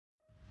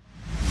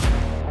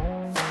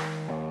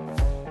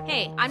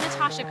Hey, I'm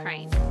Natasha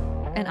Crane.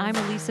 And I'm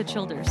Alisa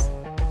Childers.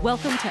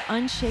 Welcome to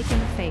Unshaken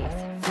Faith,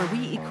 where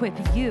we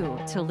equip you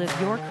to live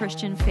your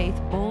Christian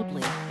faith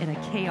boldly in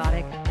a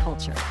chaotic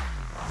culture.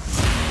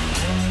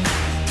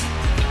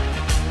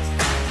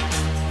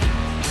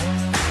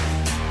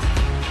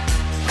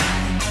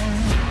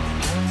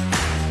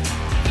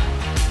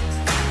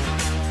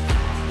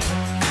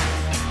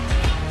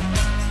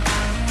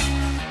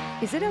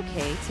 Is it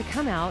okay to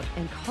come out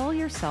and call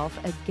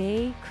yourself a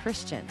gay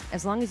Christian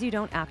as long as you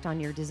don't act on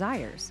your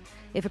desires?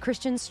 If a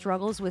Christian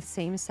struggles with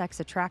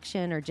same-sex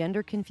attraction or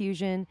gender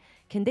confusion,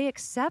 can they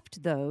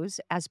accept those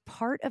as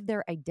part of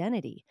their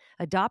identity,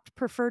 adopt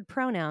preferred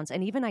pronouns,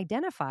 and even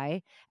identify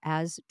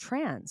as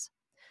trans?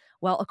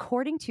 Well,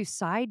 according to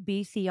Side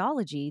B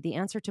theology, the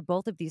answer to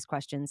both of these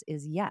questions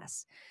is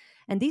yes.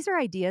 And these are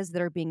ideas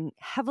that are being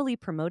heavily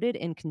promoted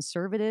in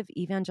conservative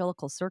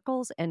evangelical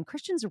circles, and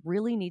Christians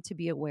really need to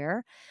be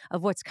aware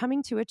of what's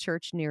coming to a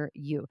church near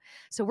you.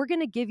 So we're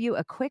going to give you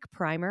a quick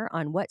primer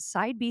on what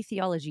Side B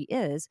theology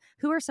is,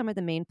 who are some of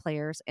the main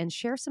players, and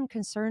share some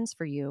concerns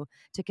for you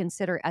to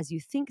consider as you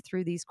think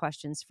through these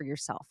questions for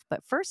yourself.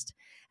 But first,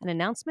 an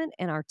announcement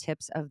and our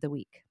tips of the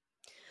week.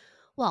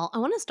 Well, I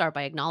want to start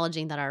by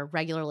acknowledging that our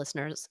regular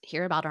listeners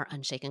hear about our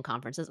Unshaken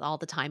conferences all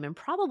the time and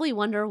probably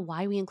wonder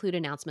why we include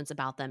announcements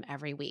about them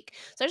every week.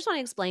 So I just want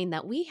to explain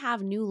that we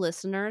have new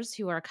listeners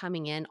who are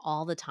coming in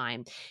all the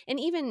time. And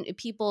even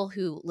people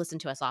who listen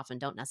to us often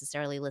don't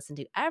necessarily listen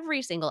to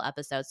every single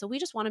episode. So we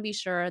just want to be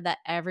sure that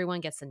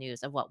everyone gets the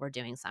news of what we're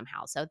doing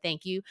somehow. So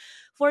thank you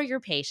for your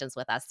patience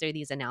with us through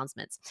these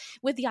announcements.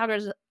 With the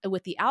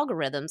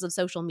algorithms of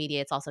social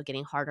media, it's also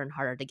getting harder and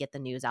harder to get the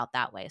news out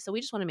that way. So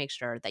we just want to make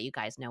sure that you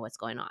guys know what's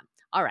going on.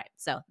 All right.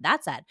 So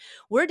that said,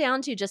 we're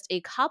down to just a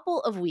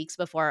couple of weeks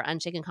before our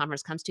Unshaken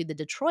Conference comes to the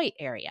Detroit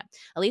area.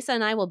 Alisa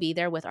and I will be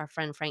there with our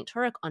friend Frank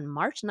Turek on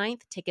March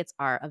 9th. Tickets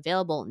are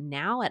available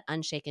now at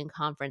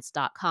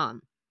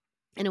unshakenconference.com.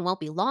 And it won't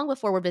be long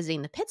before we're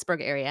visiting the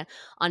Pittsburgh area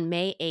on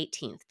May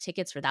 18th.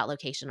 Tickets for that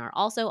location are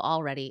also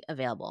already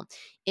available.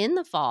 In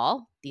the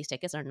fall, these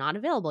tickets are not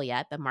available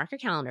yet, but mark your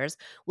calendars.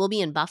 We'll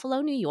be in Buffalo,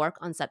 New York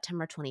on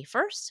September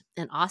 21st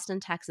and Austin,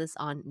 Texas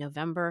on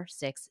November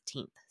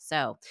 16th.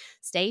 So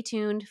stay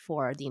tuned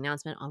for the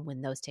announcement on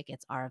when those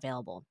tickets are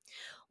available.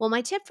 Well,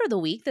 my tip for the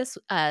week this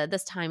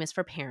time is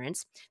for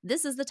parents.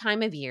 This is the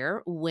time of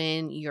year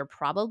when you're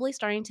probably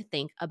starting to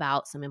think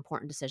about some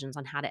important decisions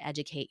on how to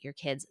educate your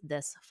kids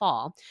this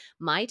fall.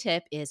 My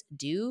tip is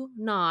do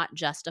not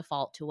just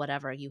default to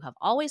whatever you have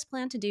always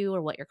planned to do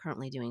or what you're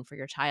currently doing for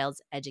your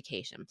child's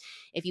education.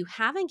 If you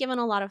haven't given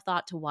a lot of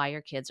thought to why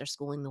your kids are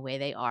schooling the way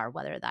they are,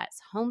 whether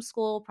that's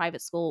homeschool,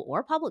 private school,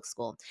 or public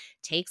school,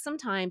 take some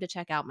time to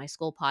check out my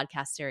school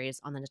podcast series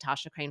on the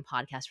Natasha Crane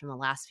podcast from the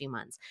last few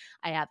months.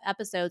 I have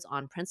episodes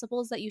on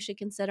principles that you should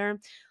consider,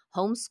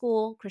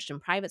 homeschool, Christian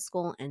private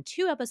school, and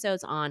 2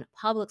 episodes on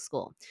public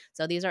school.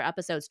 So these are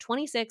episodes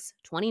 26,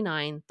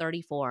 29,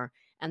 34,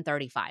 and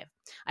 35.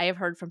 I have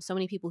heard from so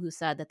many people who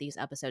said that these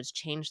episodes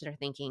changed their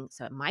thinking,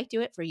 so it might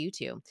do it for you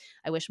too.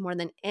 I wish more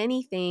than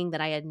anything that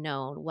I had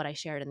known what I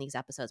shared in these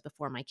episodes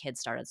before my kids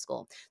started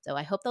school. So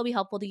I hope they'll be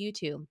helpful to you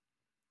too.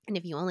 And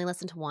if you only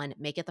listen to one,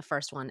 make it the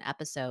first one,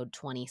 episode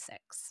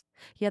 26.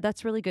 Yeah,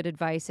 that's really good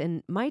advice.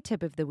 And my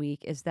tip of the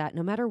week is that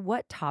no matter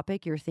what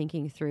topic you're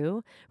thinking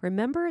through,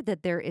 remember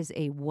that there is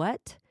a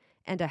what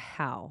and a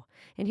how.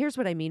 And here's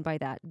what I mean by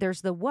that.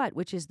 There's the what,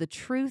 which is the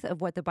truth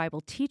of what the Bible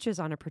teaches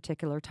on a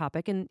particular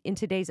topic. And in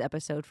today's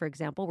episode, for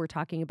example, we're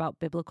talking about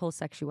biblical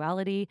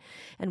sexuality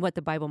and what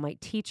the Bible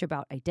might teach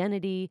about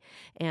identity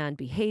and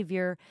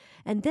behavior.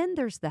 And then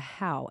there's the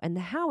how. And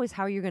the how is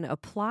how you're going to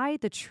apply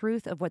the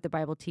truth of what the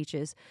Bible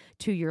teaches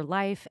to your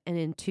life and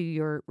into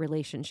your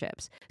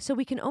relationships. So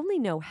we can only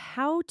know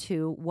how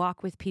to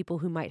walk with people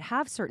who might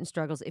have certain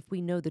struggles if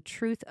we know the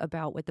truth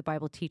about what the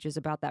Bible teaches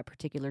about that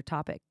particular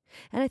topic.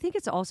 And I think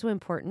it's also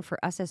important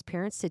for us as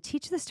parents to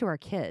teach this to our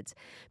kids,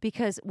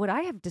 because what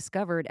I have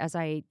discovered as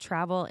I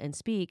travel and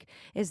speak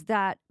is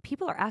that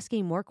people are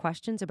asking more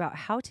questions about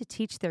how to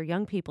teach their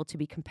young people to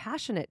be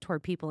compassionate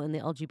toward people in the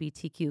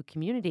LGBTQ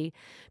community,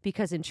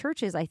 because in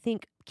churches, I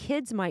think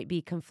kids might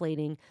be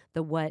conflating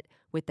the what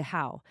with the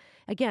how.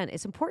 Again,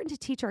 it's important to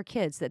teach our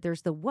kids that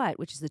there's the what,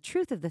 which is the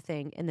truth of the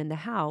thing, and then the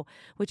how,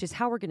 which is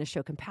how we're going to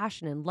show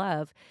compassion and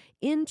love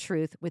in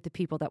truth with the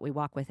people that we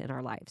walk with in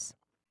our lives.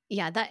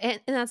 Yeah, and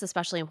that's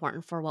especially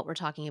important for what we're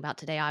talking about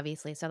today,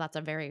 obviously. So that's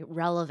a very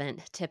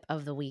relevant tip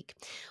of the week.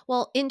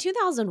 Well, in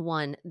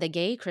 2001, the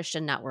Gay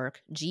Christian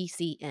Network,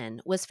 GCN,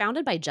 was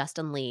founded by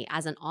Justin Lee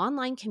as an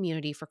online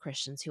community for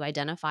Christians who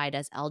identified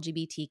as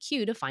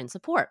LGBTQ to find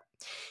support.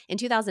 In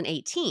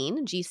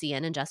 2018,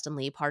 GCN and Justin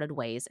Lee parted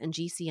ways, and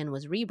GCN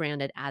was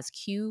rebranded as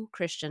Q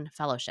Christian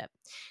Fellowship.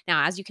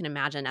 Now, as you can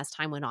imagine, as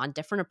time went on,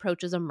 different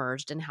approaches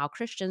emerged in how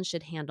Christians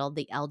should handle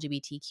the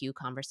LGBTQ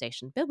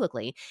conversation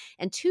biblically,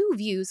 and 2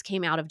 views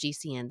came out of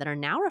GCN that are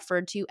now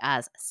referred to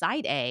as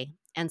Side A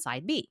and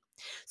Side B.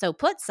 So,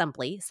 put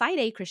simply, side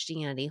A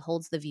Christianity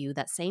holds the view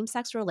that same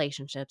sex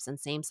relationships and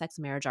same sex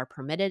marriage are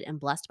permitted and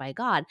blessed by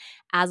God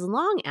as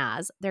long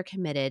as they're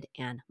committed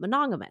and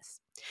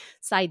monogamous.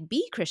 Side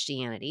B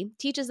Christianity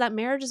teaches that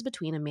marriage is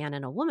between a man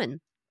and a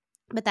woman,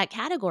 but that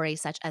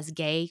categories such as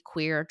gay,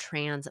 queer,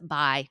 trans,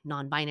 bi,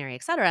 non binary,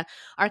 etc.,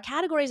 are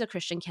categories a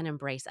Christian can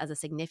embrace as a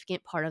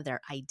significant part of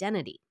their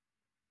identity.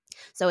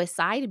 So a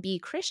side B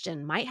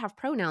Christian might have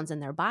pronouns in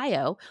their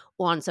bio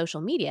or on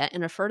social media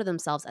and refer to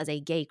themselves as a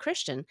gay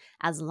Christian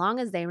as long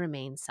as they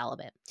remain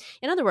celibate.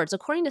 In other words,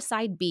 according to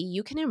side B,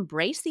 you can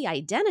embrace the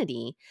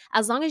identity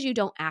as long as you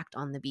don't act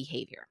on the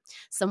behavior.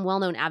 Some well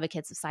known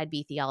advocates of side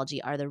B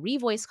theology are the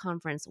Revoice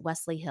Conference,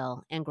 Wesley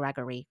Hill, and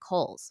Gregory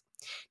Coles.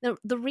 Now,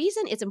 the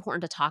reason it's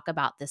important to talk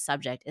about this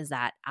subject is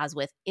that, as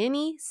with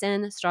any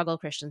sin struggle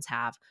Christians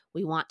have,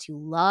 we want to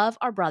love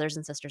our brothers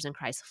and sisters in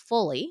Christ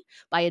fully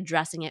by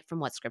addressing it from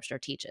what scripture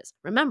teaches.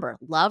 Remember,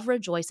 love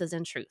rejoices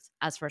in truth,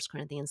 as 1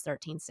 Corinthians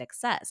 13:6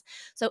 says.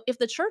 So if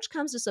the church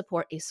comes to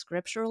support a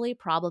scripturally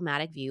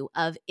problematic view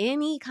of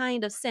any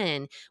kind of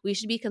sin, we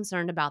should be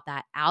concerned about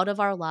that out of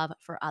our love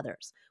for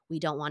others. We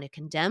don't want to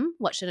condemn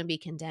what shouldn't be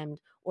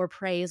condemned or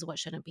praise what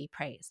shouldn't be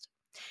praised.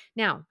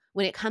 Now,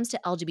 when it comes to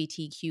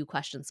LGBTQ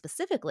questions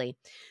specifically,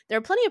 there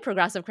are plenty of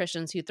progressive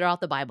Christians who throw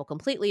out the Bible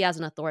completely as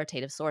an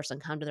authoritative source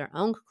and come to their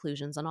own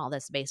conclusions on all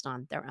this based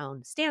on their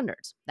own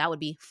standards. That would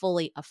be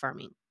fully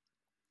affirming.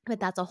 But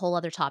that's a whole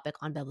other topic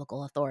on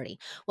biblical authority.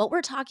 What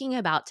we're talking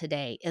about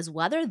today is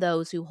whether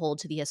those who hold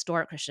to the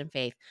historic Christian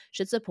faith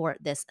should support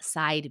this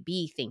side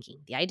B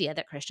thinking, the idea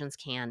that Christians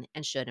can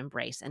and should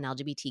embrace an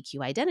LGBTQ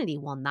identity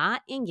while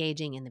not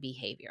engaging in the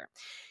behavior.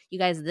 You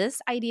guys,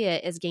 this idea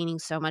is gaining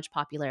so much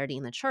popularity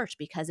in the church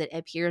because it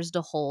appears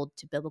to hold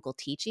to biblical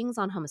teachings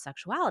on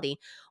homosexuality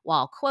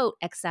while, quote,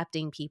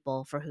 accepting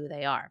people for who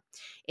they are.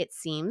 It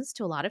seems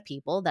to a lot of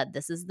people that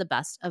this is the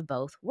best of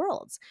both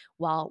worlds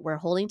while we're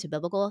holding to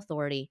biblical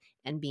authority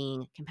and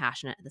being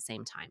compassionate at the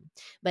same time.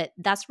 But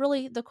that's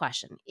really the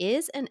question.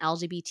 Is an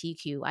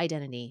LGBTQ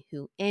identity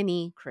who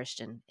any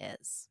Christian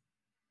is?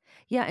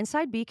 Yeah, and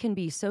side B can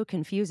be so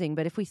confusing,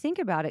 but if we think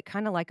about it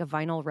kind of like a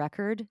vinyl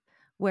record,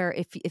 where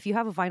if you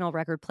have a vinyl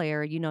record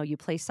player, you know, you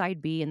play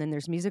side B and then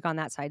there's music on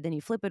that side, then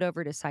you flip it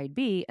over to side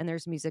B and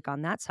there's music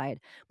on that side.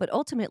 But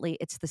ultimately,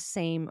 it's the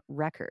same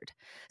record.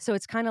 So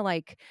it's kind of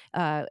like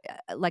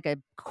a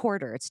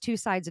quarter. It's two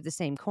sides of the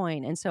same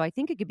coin. And so I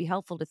think it could be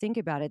helpful to think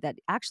about it that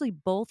actually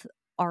both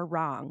are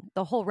wrong.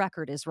 The whole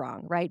record is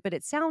wrong, right? But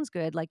it sounds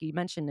good, like you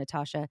mentioned,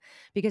 Natasha,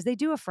 because they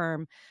do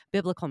affirm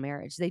biblical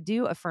marriage. They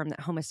do affirm that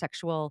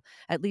homosexual,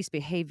 at least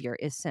behavior,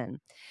 is sin.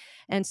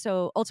 And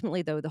so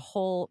ultimately, though, the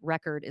whole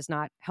record is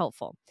not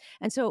helpful.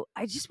 And so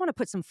I just want to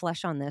put some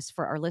flesh on this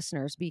for our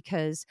listeners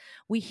because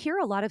we hear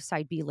a lot of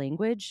side B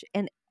language.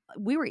 And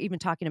we were even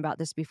talking about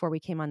this before we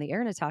came on the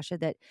air, Natasha,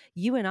 that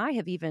you and I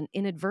have even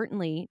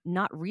inadvertently,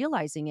 not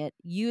realizing it,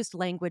 used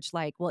language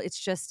like, well, it's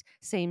just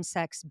same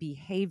sex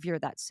behavior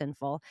that's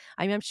sinful.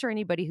 I mean, I'm sure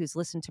anybody who's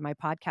listened to my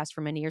podcast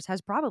for many years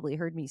has probably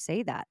heard me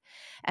say that.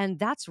 And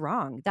that's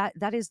wrong.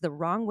 That is the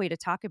wrong way to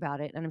talk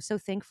about it. And I'm so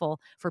thankful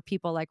for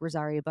people like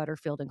Rosaria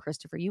Butterfield and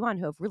Christopher Yuan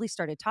who have really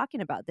started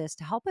talking about this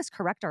to help us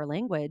correct our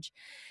language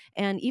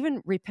and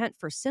even repent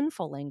for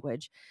sinful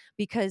language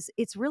because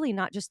it's really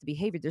not just the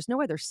behavior. There's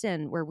no other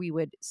sin where we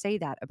would say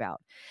that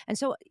about. And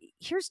so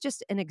here's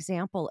just an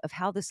example of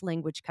how this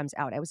language comes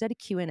out. I was at a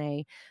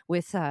Q&A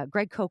with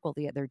Greg Kokel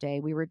the other day.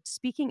 We were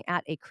speaking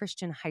at a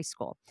Christian high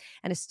school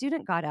and a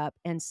student got up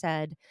and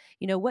said,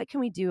 you know, what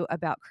can we do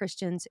about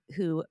Christians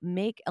who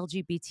make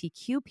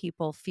LGBTQ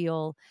people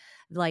feel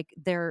like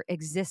their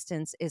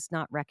existence is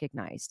not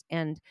recognized?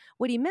 And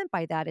what he meant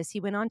by that is he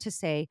went on to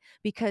say,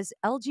 because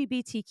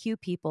LGBTQ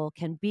people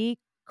can be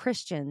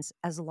Christians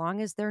as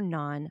long as they're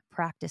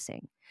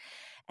non-practicing.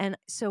 And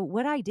so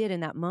what I did in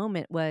that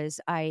moment was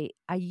I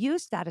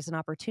used that as an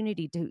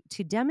opportunity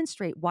to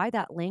demonstrate why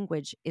that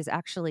language is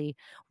actually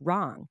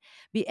wrong.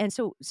 And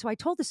so I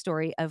told the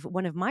story of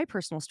one of my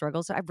personal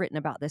struggles. I've written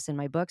about this in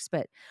my books,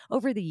 but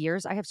over the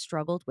years I have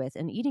struggled with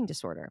an eating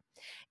disorder.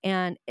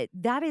 And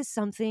that is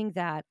something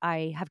that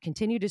I have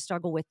continued to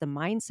struggle with the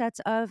mindsets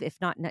of, if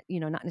not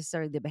not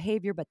necessarily the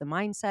behavior, but the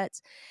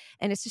mindsets.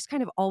 And it's just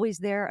kind of always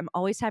there. I'm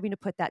always having to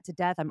put that to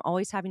death. I'm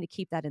always having to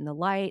keep that in the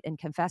light and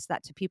confess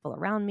that to people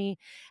around me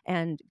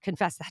and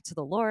confess that to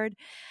the Lord.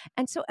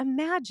 And so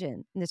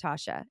imagine,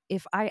 Natasha,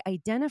 if I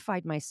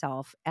identified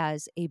myself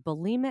as a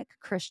bulimic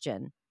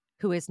Christian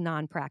who is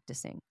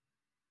non-practicing.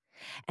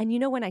 And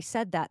when I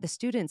said that, the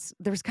students,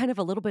 there was kind of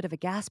a little bit of a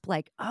gasp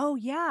like, oh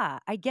yeah,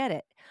 I get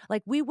it.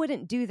 Like we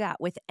wouldn't do that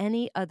with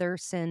any other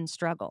sin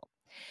struggle.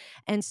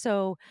 And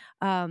so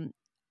um,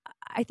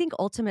 I think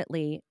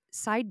ultimately,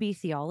 side B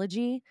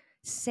theology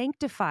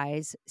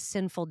sanctifies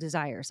sinful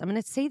desires. I'm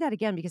going to say that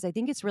again because I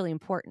think it's really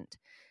important.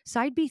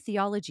 Side B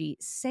theology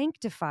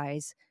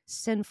sanctifies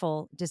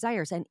sinful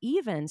desires. And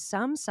even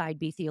some side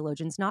B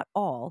theologians, not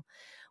all,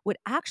 would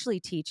actually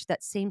teach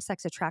that same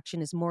sex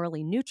attraction is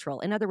morally neutral.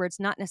 In other words,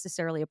 not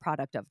necessarily a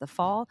product of the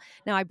fall.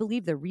 Now, I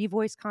believe the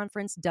Revoice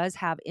Conference does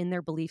have in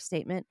their belief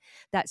statement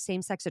that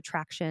same sex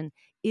attraction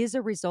is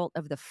a result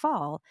of the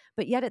fall,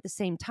 but yet at the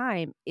same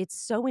time, it's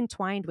so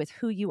entwined with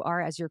who you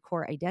are as your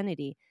core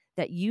identity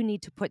that you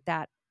need to put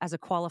that as a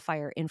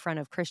qualifier in front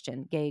of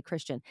Christian, gay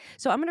Christian.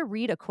 So I'm going to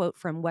read a quote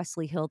from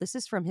Wesley Hill. This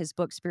is from his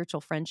book, Spiritual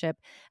Friendship.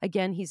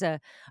 Again, he's a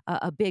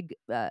big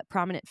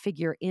prominent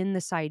figure in the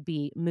Side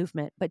B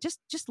movement, but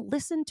just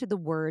listen to the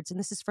words. And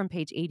this is from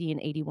page 80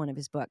 and 81 of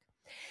his book.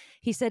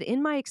 He said,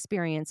 in my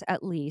experience,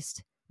 at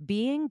least,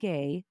 being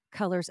gay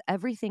colors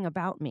everything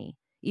about me,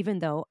 even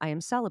though I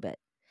am celibate.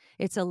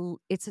 It's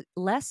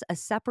less a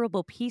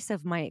separable piece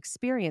of my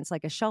experience,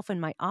 like a shelf in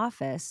my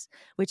office,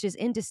 which is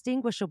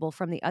indistinguishable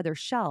from the other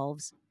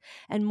shelves,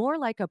 and more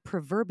like a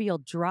proverbial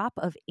drop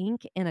of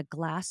ink in a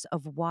glass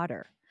of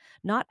water.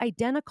 Not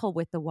identical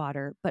with the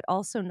water, but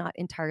also not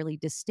entirely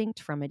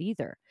distinct from it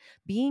either.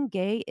 Being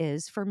gay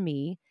is, for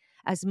me,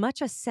 as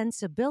much a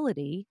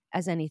sensibility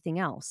as anything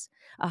else,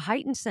 a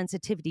heightened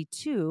sensitivity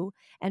to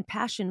and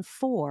passion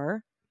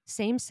for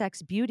same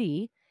sex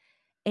beauty,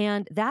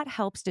 and that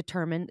helps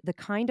determine the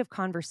kind of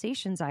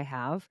conversations I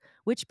have,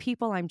 which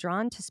people I'm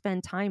drawn to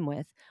spend time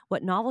with,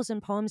 what novels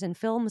and poems and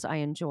films I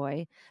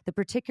enjoy, the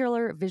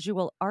particular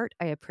visual art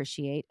I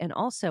appreciate, and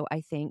also,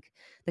 I think,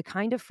 the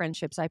kind of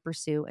friendships I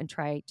pursue and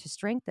try to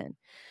strengthen.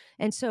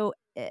 And so,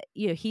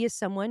 he is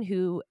someone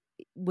who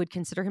would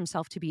consider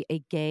himself to be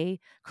a gay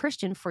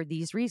Christian for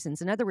these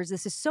reasons. In other words,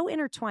 this is so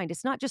intertwined.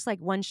 It's not just like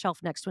one shelf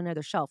next to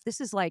another shelf. This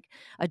is like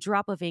a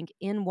drop of ink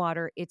in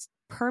water. It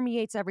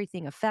permeates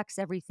everything, affects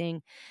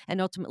everything,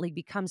 and ultimately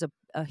becomes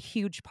a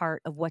huge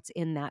part of what's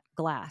in that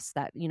glass,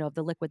 that, of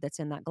the liquid that's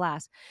in that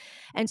glass.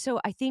 And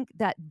so I think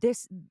that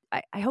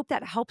I hope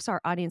that helps our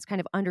audience kind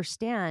of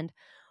understand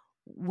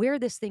where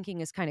this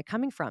thinking is kind of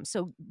coming from.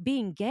 So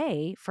being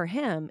gay for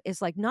him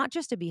is like not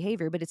just a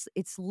behavior, but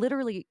it's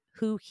literally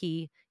who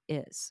he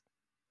is.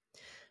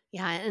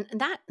 Yeah, and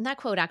that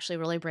quote actually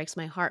really breaks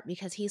my heart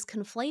because he's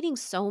conflating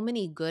so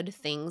many good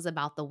things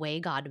about the way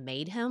God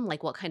made him,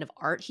 like what kind of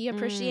art he Mm,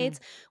 appreciates,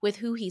 with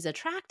who he's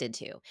attracted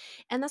to.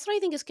 And that's what I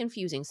think is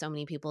confusing so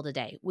many people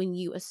today. When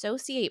you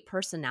associate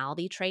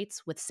personality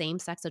traits with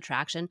same-sex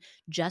attraction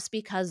just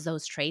because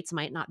those traits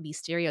might not be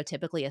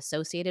stereotypically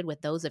associated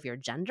with those of your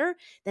gender,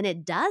 then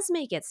it does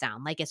make it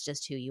sound like it's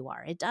just who you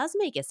are. It does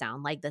make it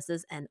sound like this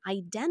is an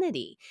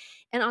identity.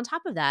 And on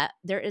top of that,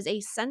 there is a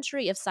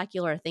century of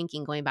secular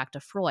thinking going back to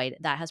Freud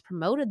that has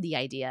promoted the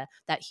idea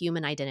that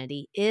human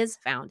identity is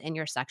found in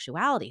your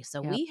sexuality.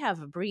 So yep. we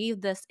have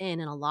breathed this in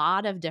a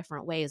lot of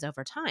different ways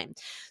over time.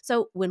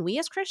 So when we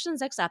as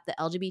Christians accept that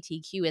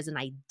LGBTQ is an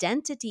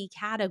identity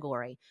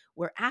category,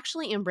 we're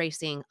actually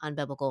embracing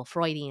unbiblical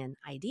Freudian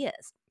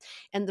ideas.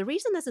 And the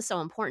reason this is so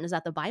important is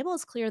that the Bible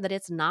is clear that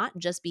it's not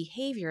just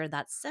behavior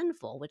that's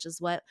sinful, which is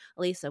what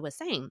Alisa was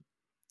saying.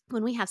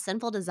 When we have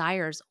sinful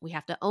desires, we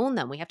have to own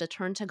them. We have to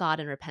turn to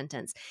God in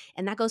repentance.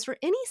 And that goes for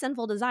any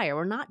sinful desire.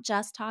 We're not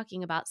just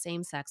talking about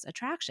same sex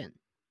attraction.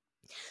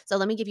 So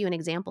let me give you an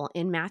example.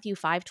 In Matthew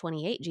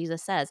 5:28,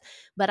 Jesus says,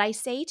 "But I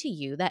say to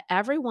you that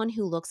everyone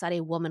who looks at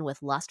a woman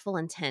with lustful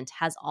intent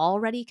has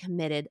already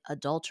committed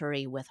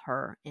adultery with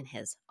her in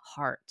his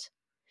heart."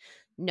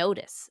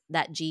 Notice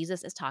that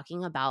Jesus is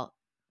talking about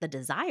the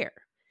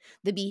desire.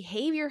 The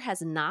behavior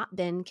has not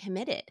been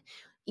committed.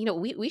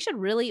 We should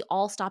really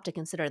all stop to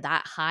consider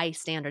that high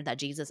standard that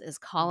Jesus is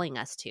Mm. calling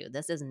us to.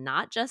 This is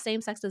not just same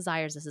sex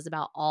desires, this is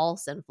about all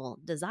sinful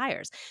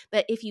desires.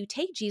 But if you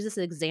take Jesus'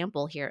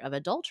 example here of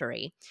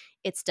adultery,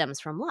 it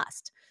stems from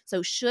lust.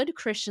 So, should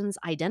Christians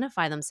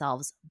identify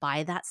themselves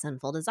by that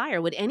sinful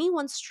desire? Would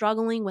anyone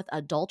struggling with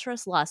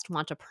adulterous lust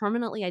want to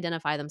permanently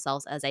identify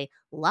themselves as a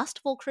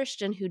lustful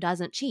Christian who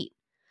doesn't cheat?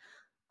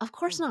 Of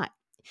course Mm. not.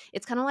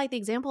 It's kind of like the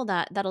example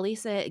that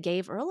Elisa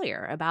gave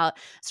earlier about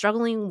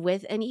struggling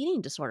with an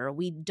eating disorder.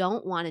 We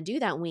don't want to do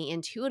that. We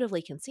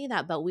intuitively can see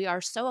that, but we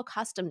are so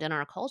accustomed in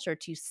our culture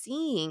to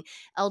seeing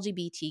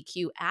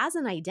LGBTQ as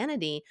an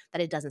identity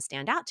that it doesn't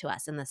stand out to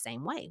us in the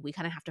same way. We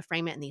kind of have to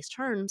frame it in these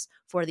terms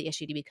for the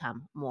issue to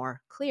become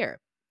more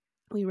clear.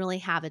 We really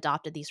have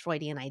adopted these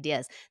Freudian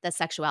ideas that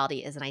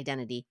sexuality is an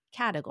identity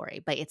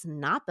category, but it's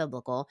not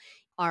biblical.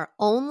 Our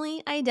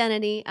only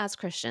identity as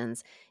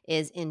Christians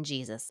is in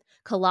Jesus.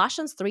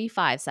 Colossians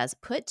 3:5 says,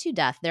 "Put to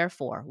death,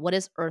 therefore, what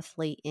is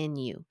earthly in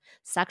you: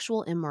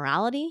 sexual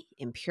immorality,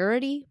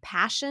 impurity,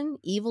 passion,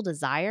 evil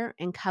desire,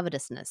 and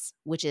covetousness,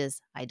 which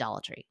is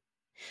idolatry."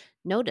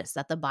 Notice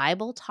that the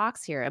Bible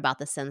talks here about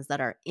the sins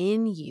that are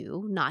in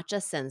you, not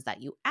just sins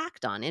that you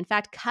act on. In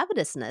fact,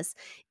 covetousness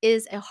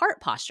is a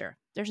heart posture.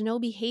 There's no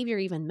behavior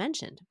even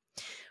mentioned.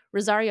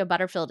 Rosario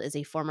Butterfield is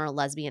a former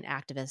lesbian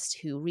activist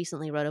who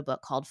recently wrote a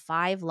book called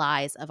Five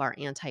Lies of Our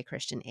Anti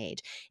Christian Age.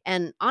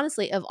 And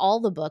honestly, of all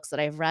the books that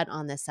I've read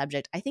on this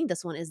subject, I think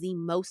this one is the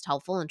most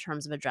helpful in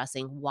terms of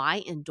addressing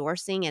why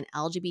endorsing an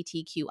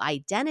LGBTQ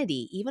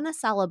identity, even a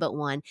celibate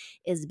one,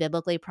 is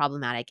biblically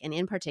problematic, and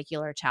in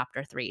particular,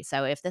 chapter 3.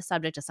 So if this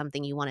subject is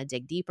something you want to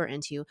dig deeper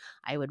into,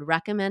 I would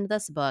recommend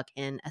this book,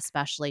 and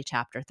especially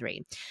chapter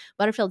 3.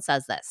 Butterfield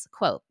says this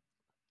quote,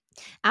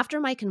 after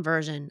my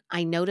conversion,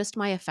 I noticed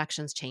my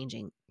affections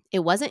changing. It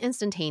wasn't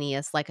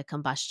instantaneous like a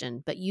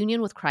combustion, but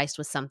union with Christ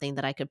was something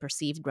that I could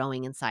perceive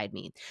growing inside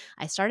me.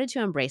 I started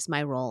to embrace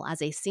my role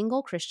as a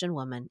single Christian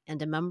woman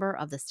and a member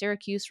of the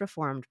Syracuse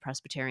Reformed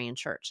Presbyterian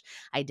Church.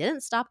 I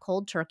didn't stop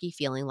cold turkey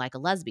feeling like a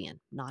lesbian,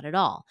 not at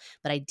all,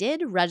 but I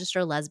did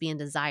register lesbian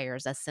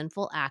desires as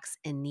sinful acts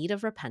in need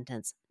of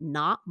repentance,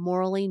 not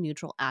morally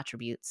neutral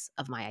attributes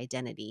of my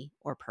identity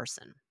or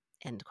person.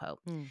 End quote.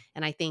 Mm.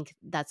 And I think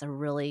that's a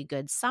really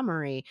good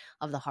summary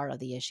of the heart of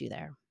the issue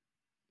there.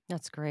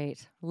 That's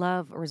great.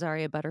 Love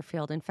Rosaria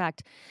Butterfield. In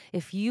fact,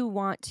 if you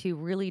want to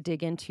really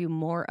dig into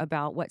more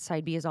about what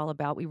Side B is all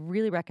about, we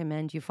really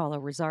recommend you follow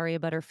Rosaria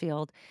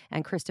Butterfield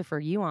and Christopher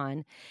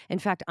Yuan. In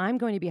fact, I'm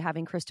going to be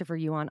having Christopher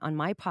Yuan on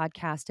my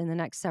podcast in the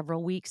next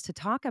several weeks to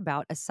talk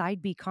about a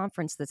Side B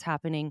conference that's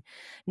happening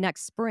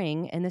next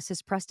spring. And this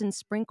is Preston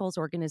Sprinkle's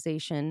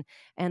organization,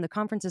 and the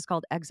conference is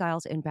called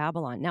Exiles in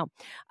Babylon. Now,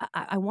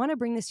 I want to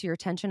bring this to your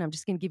attention. I'm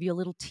just going to give you a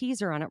little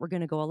teaser on it. We're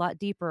going to go a lot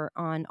deeper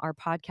on our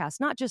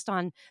podcast, not just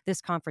on this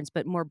conference,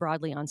 but more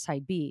broadly on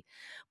Side B.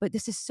 But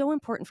this is so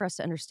important for us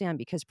to understand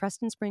because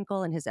Preston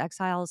Sprinkle and his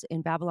Exiles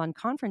in Babylon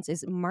conference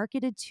is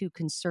marketed to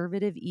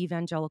conservative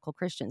evangelical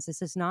Christians.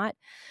 This is not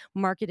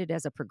marketed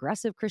as a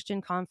progressive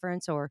Christian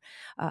conference or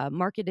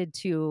marketed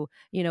to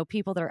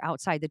people that are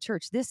outside the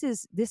church. This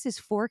is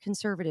for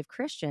conservative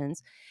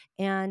Christians,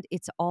 and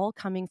it's all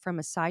coming from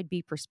a Side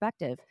B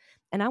perspective.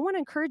 And I want to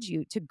encourage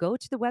you to go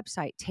to the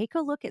website, take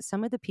a look at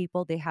some of the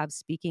people they have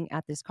speaking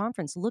at this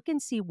conference, look and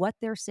see what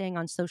they're saying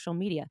on social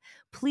media.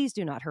 Please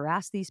do not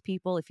harass these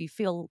people. If you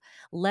feel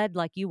led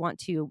like you want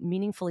to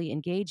meaningfully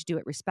engage, do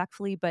it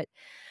respectfully. But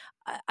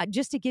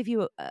just to give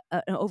you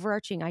an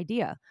overarching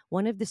idea,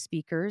 one of the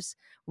speakers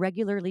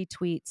regularly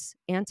tweets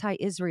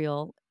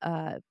anti-Israel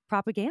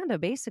propaganda,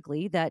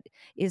 basically, that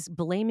is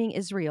blaming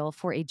Israel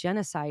for a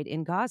genocide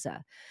in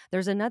Gaza.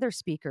 There's another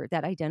speaker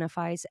that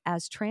identifies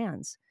as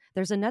trans.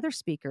 There's another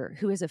speaker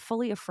who is a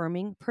fully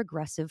affirming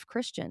progressive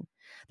Christian.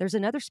 There's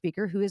another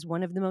speaker who is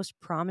one of the most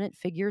prominent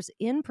figures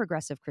in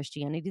progressive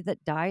Christianity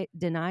that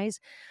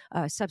denies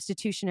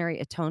substitutionary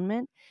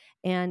atonement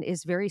and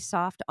is very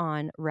soft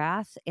on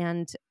wrath,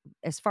 and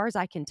as far as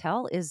I can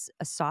tell, is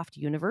a soft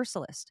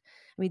universalist.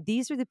 I mean,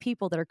 these are the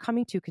people that are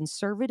coming to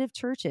conservative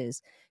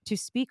churches to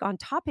speak on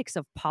topics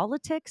of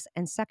politics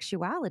and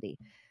sexuality.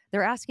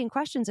 They're asking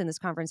questions in this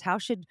conference. How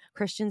should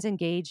Christians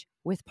engage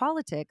with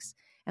politics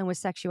and with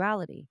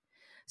sexuality?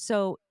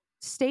 So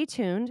stay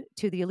tuned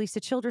to the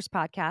Alisa Childers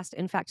podcast.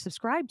 In fact,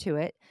 subscribe to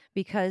it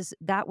because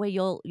that way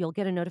you'll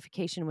get a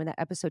notification when that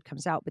episode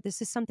comes out. But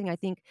this is something I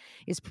think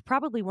is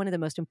probably one of the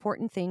most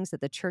important things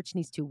that the church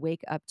needs to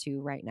wake up to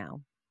right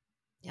now.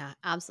 Yeah,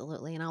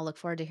 absolutely. And I'll look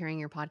forward to hearing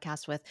your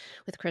podcast with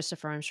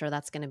Christopher. I'm sure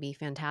that's going to be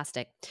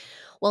fantastic.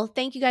 Well,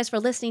 thank you guys for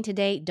listening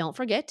today. Don't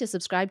forget to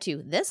subscribe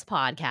to this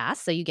podcast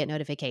so you get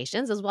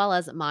notifications, as well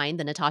as mine,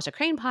 the Natasha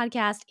Crane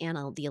podcast,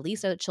 and the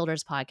Alisa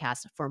Childers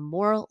podcast for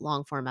more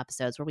long form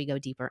episodes where we go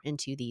deeper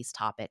into these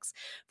topics.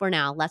 For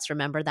now, let's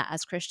remember that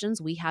as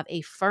Christians, we have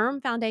a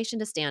firm foundation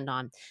to stand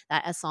on.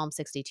 That, as Psalm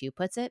 62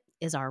 puts it,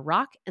 is our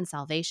rock and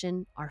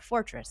salvation, our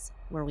fortress,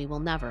 where we will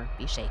never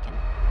be shaken.